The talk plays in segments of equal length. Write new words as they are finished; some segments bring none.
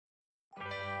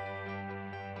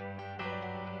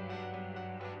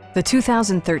the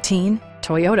 2013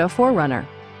 Toyota 4Runner.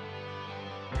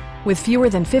 With fewer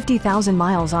than 50,000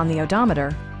 miles on the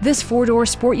odometer, this four-door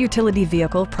sport utility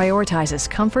vehicle prioritizes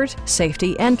comfort,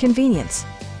 safety, and convenience.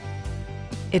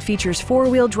 It features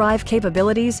four-wheel drive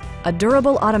capabilities, a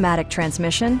durable automatic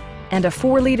transmission, and a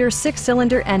 4-liter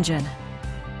six-cylinder engine.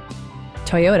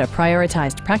 Toyota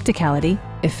prioritized practicality,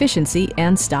 efficiency,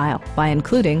 and style by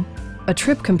including a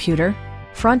trip computer,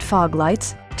 front fog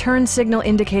lights, turn signal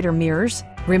indicator mirrors,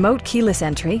 remote keyless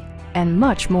entry, and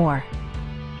much more.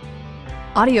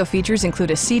 Audio features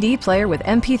include a CD player with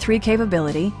MP3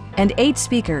 capability and 8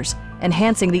 speakers,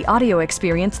 enhancing the audio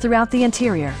experience throughout the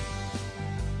interior.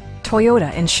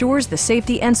 Toyota ensures the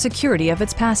safety and security of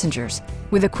its passengers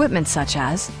with equipment such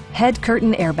as head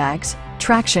curtain airbags,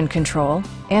 traction control,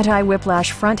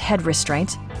 anti-whiplash front head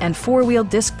restraints, and 4-wheel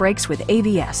disc brakes with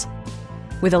ABS.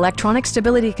 With electronic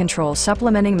stability control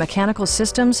supplementing mechanical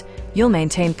systems, you'll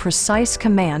maintain precise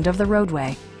command of the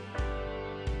roadway.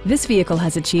 This vehicle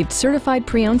has achieved certified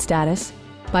pre-owned status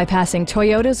by passing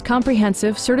Toyota's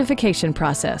comprehensive certification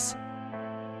process.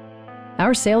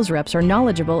 Our sales reps are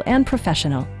knowledgeable and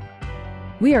professional.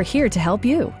 We are here to help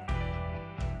you.